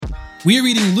We are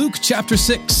reading Luke chapter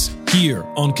 6 here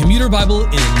on Commuter Bible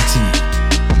NT.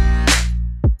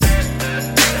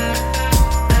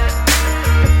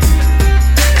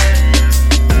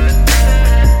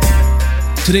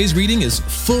 Today's reading is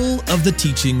full of the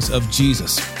teachings of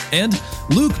Jesus, and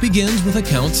Luke begins with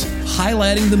accounts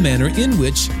highlighting the manner in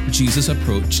which Jesus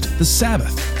approached the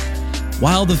Sabbath.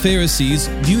 While the Pharisees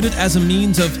viewed it as a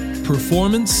means of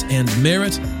performance and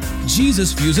merit,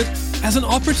 Jesus views it as an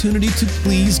opportunity to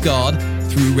please God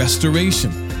through restoration,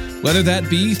 whether that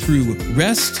be through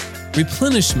rest,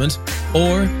 replenishment,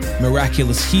 or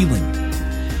miraculous healing.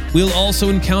 We'll also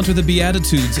encounter the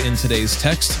Beatitudes in today's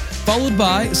text, followed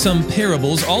by some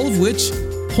parables, all of which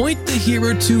point the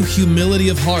hearer to humility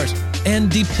of heart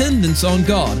and dependence on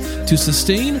God to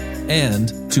sustain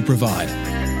and to provide.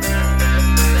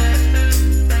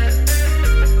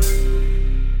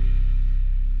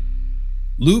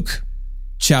 Luke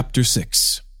chapter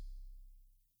 6.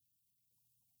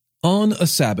 On a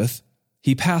Sabbath,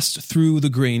 he passed through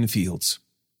the grain fields.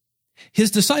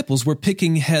 His disciples were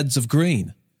picking heads of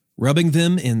grain, rubbing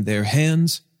them in their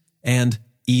hands, and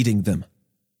eating them.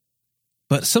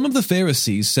 But some of the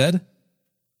Pharisees said,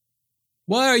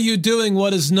 "Why are you doing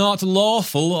what is not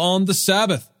lawful on the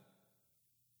Sabbath?"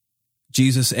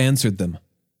 Jesus answered them,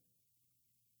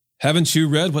 "Haven't you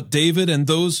read what David and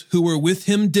those who were with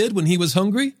him did when he was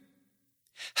hungry?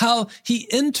 How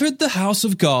he entered the house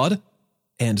of God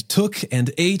and took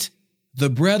and ate the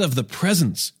bread of the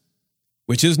presence,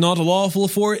 which is not lawful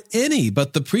for any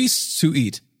but the priests to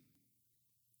eat.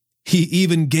 He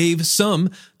even gave some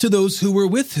to those who were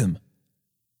with him."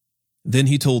 Then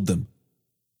he told them,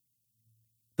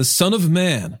 "The Son of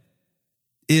Man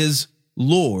is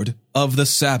Lord of the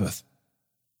Sabbath."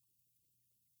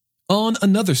 On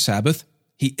another Sabbath,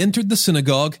 he entered the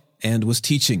synagogue and was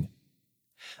teaching.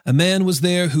 A man was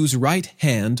there whose right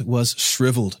hand was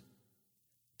shriveled.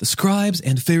 The scribes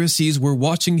and Pharisees were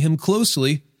watching him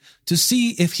closely to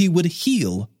see if he would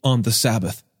heal on the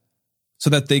Sabbath,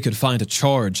 so that they could find a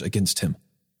charge against him.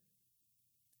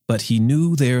 But he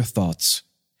knew their thoughts,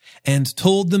 and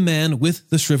told the man with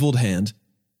the shriveled hand,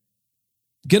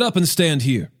 "Get up and stand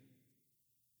here."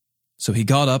 So he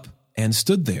got up and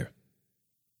stood there.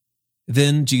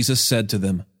 Then Jesus said to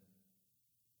them,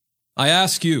 "I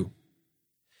ask you,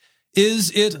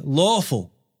 is it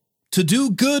lawful to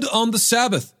do good on the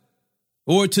Sabbath,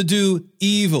 or to do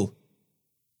evil,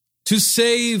 to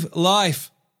save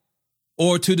life,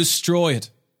 or to destroy it?"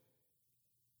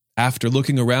 After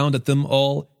looking around at them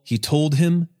all, he told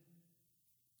him,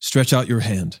 "Stretch out your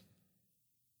hand."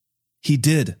 He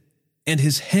did, and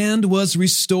his hand was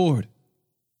restored.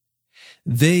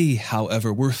 They,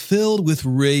 however, were filled with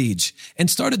rage and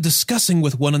started discussing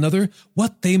with one another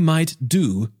what they might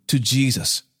do to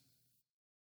Jesus.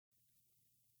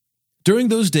 During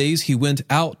those days, he went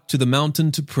out to the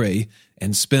mountain to pray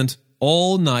and spent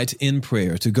all night in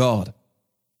prayer to God.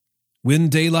 When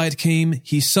daylight came,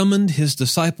 he summoned his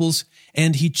disciples,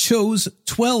 and he chose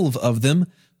 12 of them,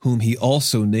 whom he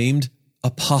also named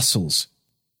apostles: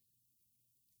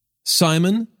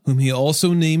 Simon, whom he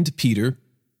also named Peter,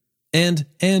 and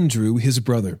Andrew his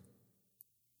brother,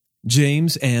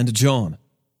 James and John,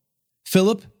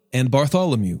 Philip and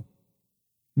Bartholomew,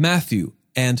 Matthew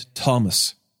and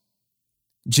Thomas,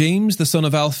 James the son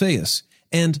of Alphaeus,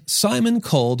 and Simon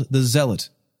called the Zealot,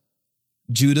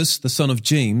 Judas the son of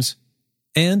James,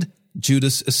 and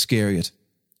Judas Iscariot,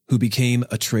 who became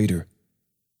a traitor.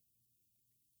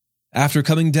 After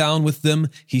coming down with them,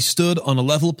 he stood on a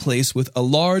level place with a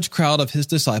large crowd of his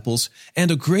disciples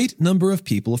and a great number of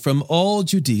people from all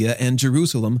Judea and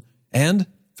Jerusalem and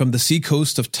from the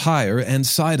seacoast of Tyre and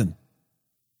Sidon.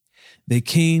 They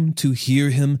came to hear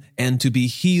him and to be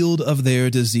healed of their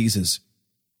diseases,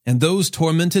 and those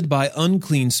tormented by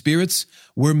unclean spirits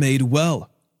were made well.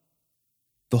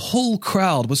 The whole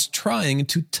crowd was trying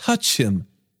to touch him,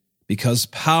 because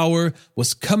power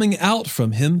was coming out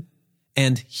from him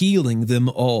and healing them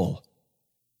all.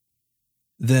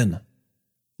 Then,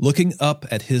 looking up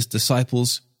at his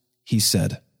disciples, he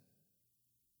said,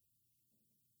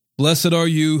 "Blessed are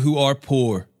you who are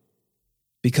poor,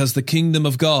 because the kingdom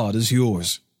of God is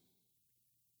yours.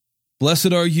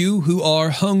 Blessed are you who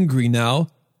are hungry now,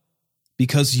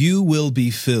 because you will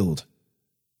be filled.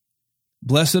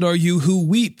 Blessed are you who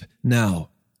weep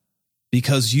now,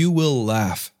 because you will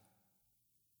laugh.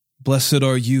 Blessed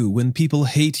are you when people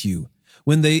hate you,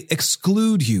 when they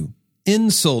exclude you,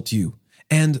 insult you,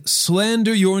 and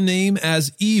slander your name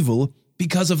as evil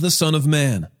because of the Son of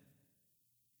Man.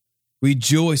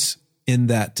 Rejoice in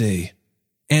that day,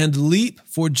 and leap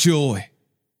for joy.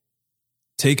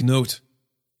 Take note,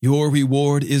 your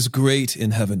reward is great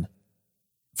in heaven.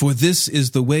 For this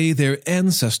is the way their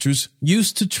ancestors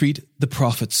used to treat the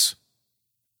prophets.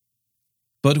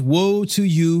 But woe to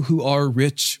you who are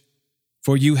rich,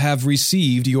 for you have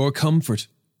received your comfort.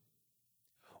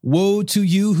 Woe to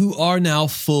you who are now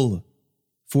full,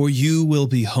 for you will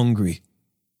be hungry.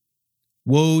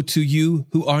 Woe to you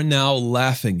who are now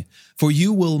laughing, for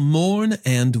you will mourn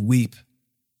and weep.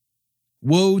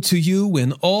 Woe to you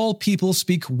when all people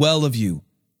speak well of you,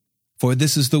 for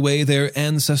this is the way their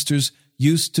ancestors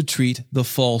used to treat the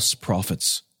false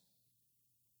prophets.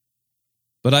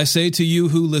 But I say to you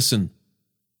who listen,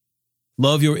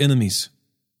 love your enemies.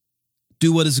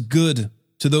 Do what is good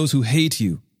to those who hate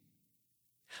you.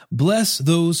 Bless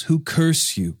those who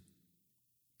curse you.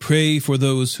 Pray for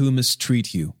those who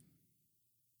mistreat you.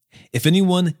 If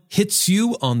anyone hits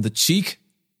you on the cheek,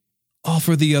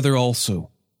 offer the other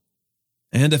also.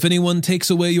 And if anyone takes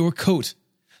away your coat,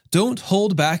 don't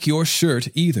hold back your shirt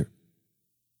either.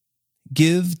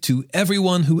 Give to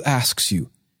everyone who asks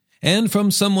you, and from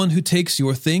someone who takes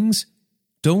your things,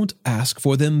 don't ask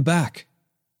for them back.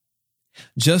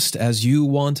 Just as you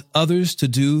want others to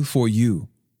do for you,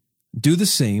 do the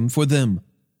same for them.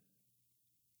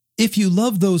 If you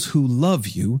love those who love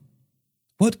you,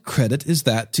 what credit is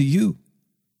that to you?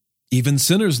 Even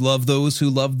sinners love those who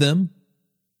love them.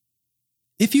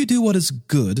 If you do what is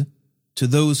good to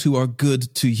those who are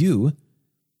good to you,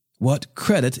 what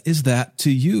credit is that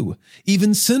to you?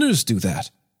 Even sinners do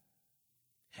that.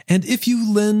 And if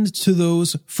you lend to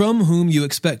those from whom you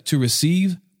expect to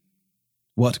receive,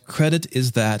 what credit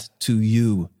is that to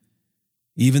you?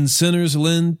 Even sinners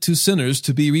lend to sinners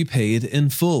to be repaid in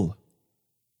full.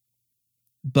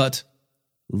 But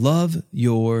love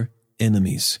your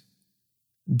enemies.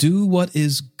 Do what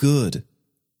is good,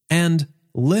 and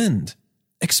lend,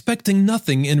 expecting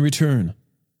nothing in return.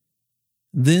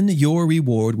 Then your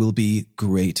reward will be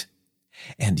great,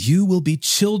 and you will be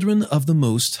children of the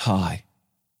Most High.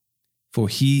 For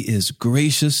he is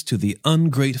gracious to the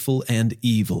ungrateful and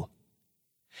evil.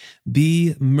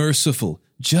 Be merciful,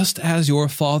 just as your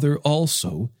Father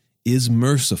also is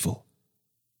merciful.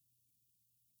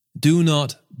 Do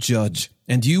not judge,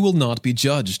 and you will not be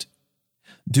judged.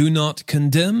 Do not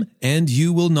condemn, and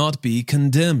you will not be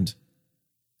condemned.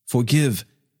 Forgive,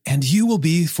 and you will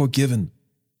be forgiven.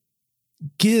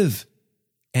 Give,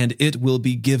 and it will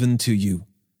be given to you.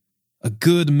 A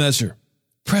good measure,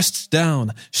 pressed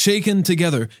down, shaken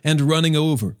together, and running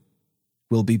over,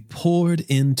 will be poured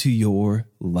into your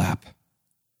lap.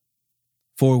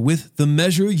 For with the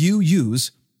measure you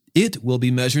use, it will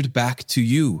be measured back to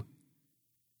you.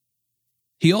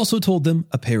 He also told them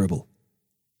a parable.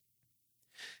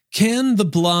 Can the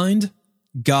blind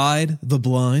guide the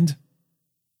blind?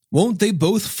 Won't they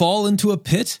both fall into a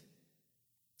pit?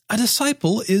 A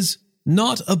disciple is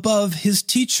not above his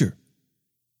teacher,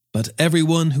 but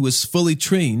everyone who is fully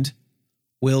trained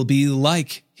will be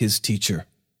like his teacher.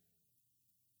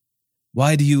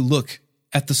 Why do you look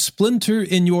at the splinter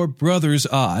in your brother's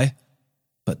eye,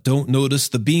 but don't notice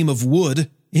the beam of wood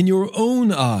in your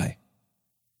own eye?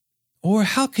 Or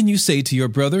how can you say to your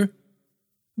brother,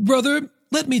 "Brother,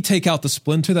 let me take out the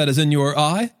splinter that is in your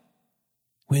eye,"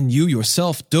 when you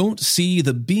yourself don't see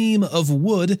the beam of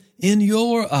wood in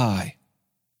your eye?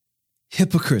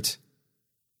 Hypocrite!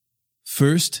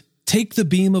 First, take the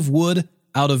beam of wood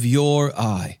out of your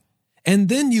eye, and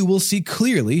then you will see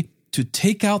clearly to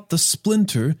take out the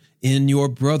splinter in your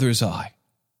brother's eye.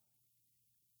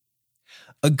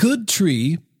 A good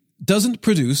tree doesn't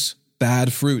produce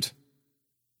bad fruit.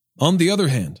 On the other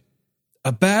hand,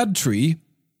 a bad tree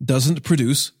doesn't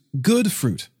produce good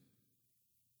fruit.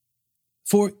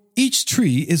 For each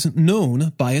tree is known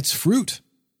by its fruit.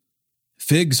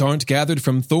 Figs aren't gathered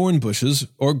from thorn bushes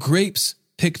or grapes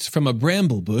picked from a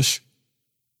bramble bush.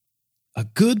 A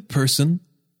good person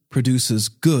produces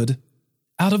good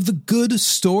out of the good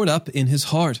stored up in his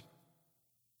heart.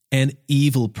 An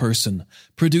evil person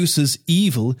produces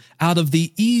evil out of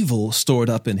the evil stored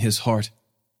up in his heart.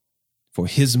 For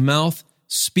his mouth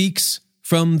speaks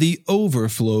from the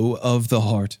overflow of the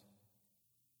heart.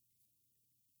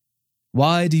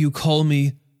 Why do you call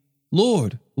me,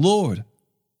 Lord, Lord,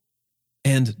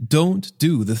 and don't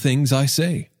do the things I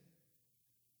say?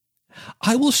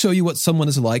 I will show you what someone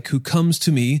is like who comes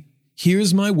to me,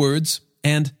 hears my words,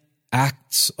 and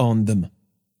acts on them.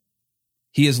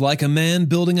 He is like a man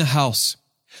building a house,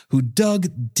 who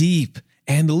dug deep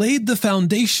and laid the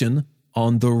foundation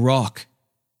on the rock.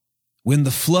 When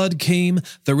the flood came,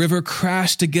 the river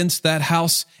crashed against that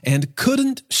house and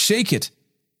couldn't shake it,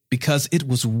 because it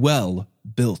was well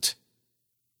built.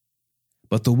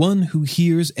 But the one who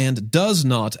hears and does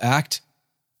not act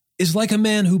is like a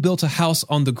man who built a house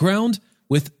on the ground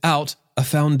without a a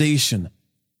foundation.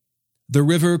 The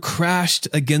river crashed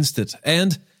against it,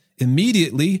 and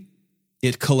immediately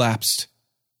it collapsed.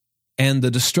 And the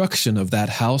destruction of that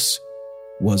house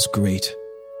was great.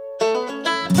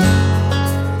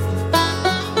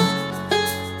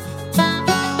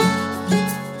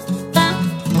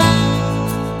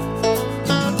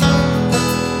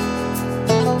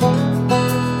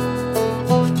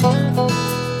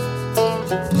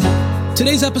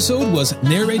 Today's episode was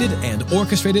narrated and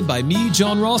orchestrated by me,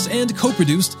 John Ross, and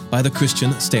co-produced by the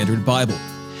Christian Standard Bible.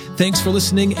 Thanks for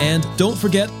listening, and don't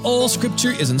forget, all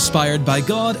Scripture is inspired by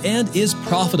God and is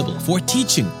profitable for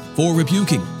teaching, for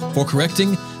rebuking, for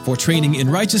correcting, for training in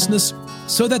righteousness,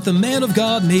 so that the man of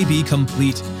God may be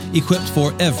complete, equipped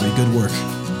for every good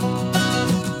work.